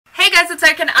guys, it's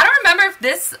Erika. I don't remember if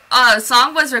this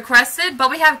song was requested, but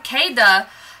we have I-DLE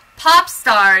Pop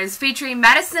Stars featuring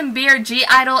Madison,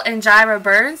 I-DLE, and Jaira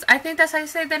Burns. I think that's how you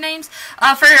say the names.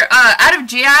 Out of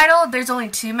I-DLE, there's only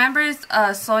 2 members,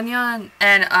 Sonya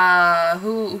and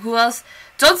who else?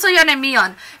 John Soyeon and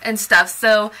Mion and stuff.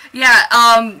 So yeah,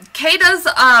 I-DLE's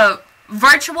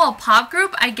virtual pop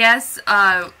group, I guess,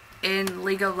 in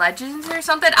League of Legends or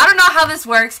something. I don't know how this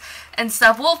works and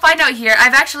stuff. We'll find out here.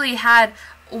 I've actually had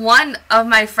one of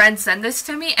my friends send this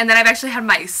to me, and then I've actually had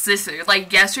my sister,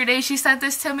 like yesterday she sent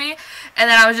this to me, and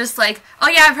then I was just like, oh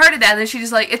yeah, I've heard of that, and then she's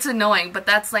just like, it's annoying, but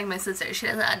that's like my sister, she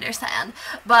doesn't understand.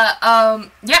 But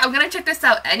yeah, I'm gonna check this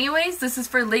out anyways. This is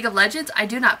for League of Legends. I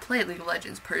do not play League of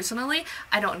Legends personally.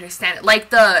 I don't understand it. Like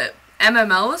the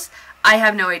MMOs, I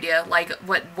have no idea, like,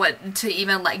 what to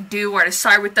even, like, do or to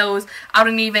start with those. I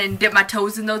don't even dip my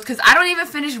toes in those, because I don't even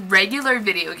finish regular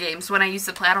video games when I used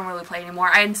to play. I don't really play anymore.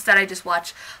 Instead, I just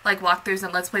watch, like, walkthroughs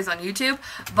and Let's Plays on YouTube.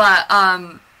 But,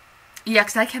 yeah,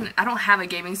 because I don't have a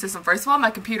gaming system. First of all,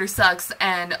 my computer sucks,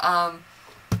 and,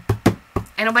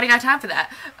 ain't nobody got time for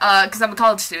that, because I'm a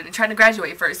college student trying to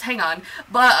graduate first. Hang on.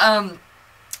 But,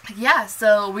 yeah,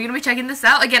 so we're going to be checking this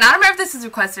out. Again, I don't remember if this is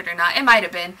requested or not. It might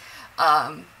have been,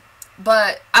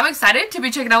 but I'm excited to be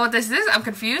checking out what this is. I'm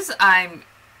confused. I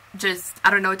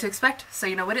don't know what to expect. So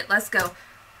you know what? Let's go.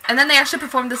 And then they actually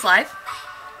performed this live.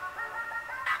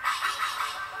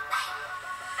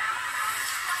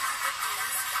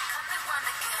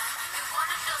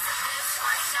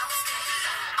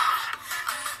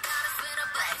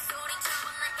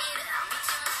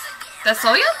 That's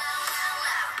Soya?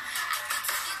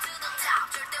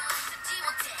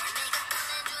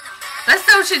 That's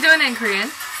what she's doing in Korean.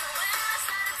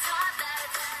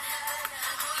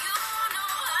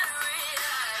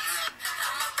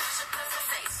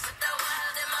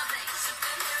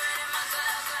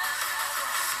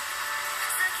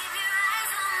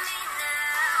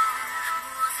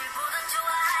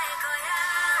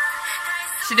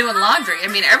 She's doing laundry. I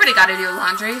mean, everybody gotta do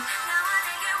laundry.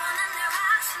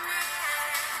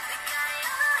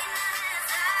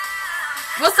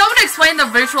 Will someone explain the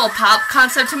virtual pop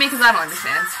concept to me? Because I don't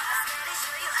understand.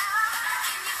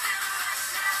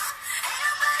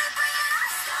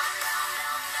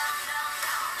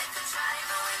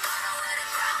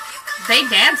 They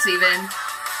dance even.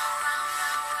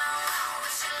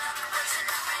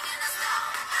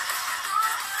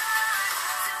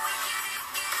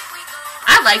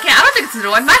 I like it. I don't think it's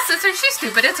annoying. My sister, she's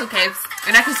stupid. It's okay.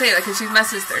 And I can say that because she's my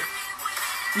sister.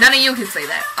 None of you can say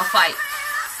that. I'll fight.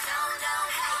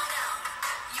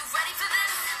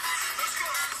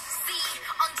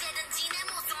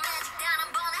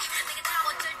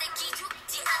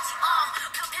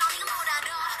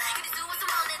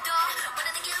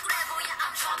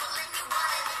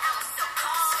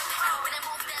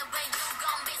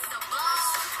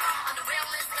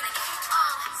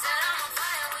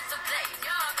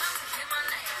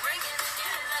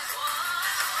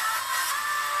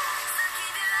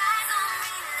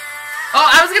 Oh,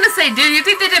 I was gonna say, do you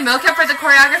think they did mocap for the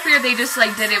choreography, or they just,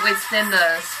 like, did it within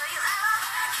the...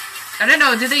 I don't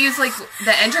know, did they use, like,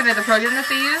 the engine or the program that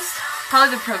they used?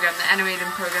 Probably the program, the animated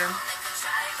program.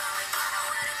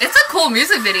 It's a cool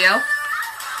music video.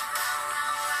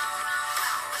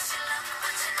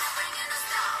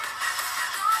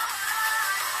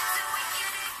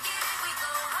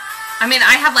 I mean,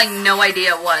 I have, like, no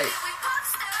idea what,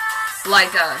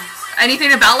 like,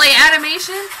 anything about, like,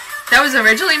 animation. That was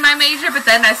originally my major, but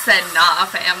then I said, nah,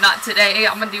 fam, not today.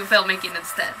 I'm gonna do filmmaking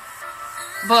instead.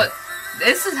 But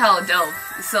this is hella dope.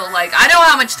 So, like, I know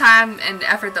how much time and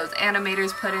effort those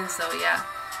animators put in, so yeah.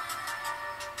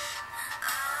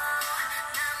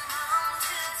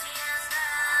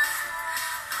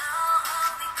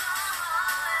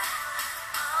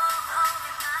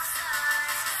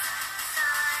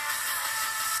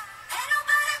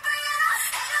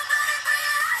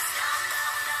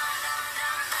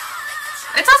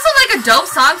 It's also like a dope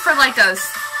song for like a,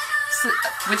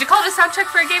 would you call it a soundtrack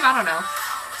for a game? I don't know.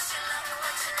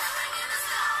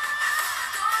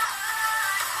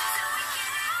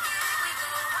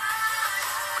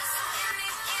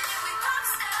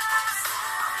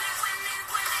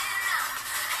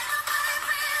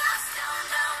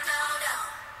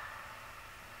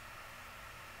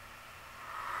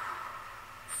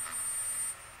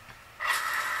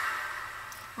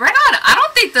 Right on. I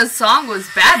don't think the song was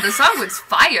bad. The song was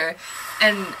fire,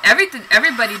 and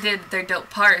everybody did their dope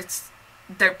parts.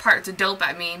 Their parts are dope,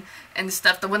 I mean, and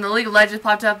stuff. When the League of Legends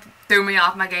popped up, threw me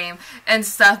off my game and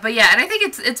stuff. But yeah, and I think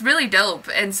it's really dope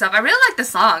and stuff. I really like the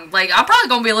song. Like, I'm probably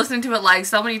gonna be listening to it like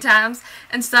so many times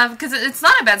and stuff because it's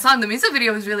not a bad song. The music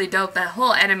video was really dope. That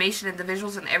whole animation and the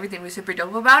visuals and everything was super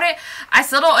dope about it. I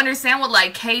still don't understand what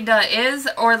like K-DLE is,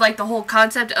 or like the whole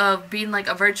concept of being like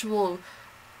a virtual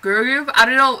girl group. I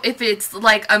don't know if it's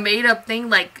like a made up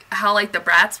thing, like how like the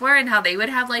Brats were and how they would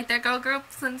have like their girl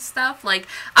groups and stuff. Like,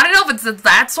 I don't know if it's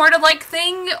that sort of like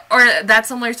thing or that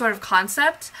similar sort of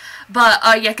concept.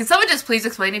 But yeah, can someone just please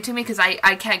explain it to me, because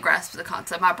I can't grasp the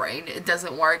concept. My brain, it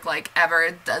doesn't work like ever.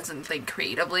 It doesn't think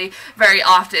creatively very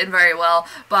often very well.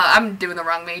 But I'm doing the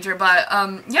wrong major. But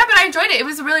yeah, but I enjoyed it. It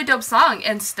was a really dope song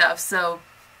and stuff. So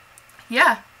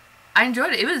yeah, I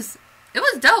enjoyed it. It was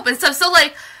dope and stuff. So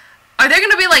like, are there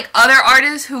going to be, like, other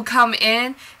artists who come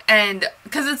in and,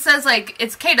 because it says, like,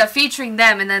 it's K-DLE featuring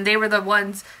them, and then they were the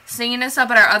ones singing and stuff,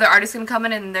 but are other artists going to come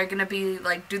in and they're going to be,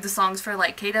 like, do the songs for,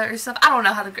 like, K-DLE or stuff? I don't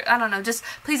know how I don't know, just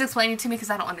please explain it to me, because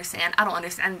I don't understand. I don't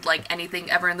understand, like, anything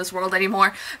ever in this world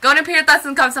anymore. Go ahead and put your thoughts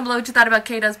in the comments down below what you thought about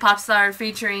K-DLE's Pop Star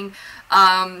featuring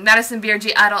Madison,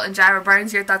 I-DLE, and Jaira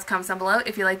Burns. Your thoughts, comments down below.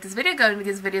 If you like this video, go ahead and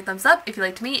give this video a thumbs up. If you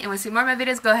liked me and want to see more of my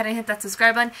videos, go ahead and hit that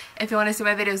subscribe button. If you want to see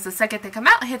my videos the second they come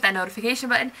out, hit that notification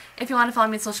button. If you want to follow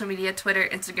me on social media, Twitter,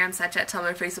 Instagram, Snapchat,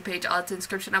 Tumblr, Facebook page, all it's in the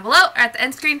description down below or at the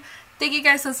end screen. Thank you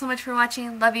guys so much for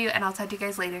watching. Love you, and I'll talk to you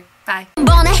guys later. Bye.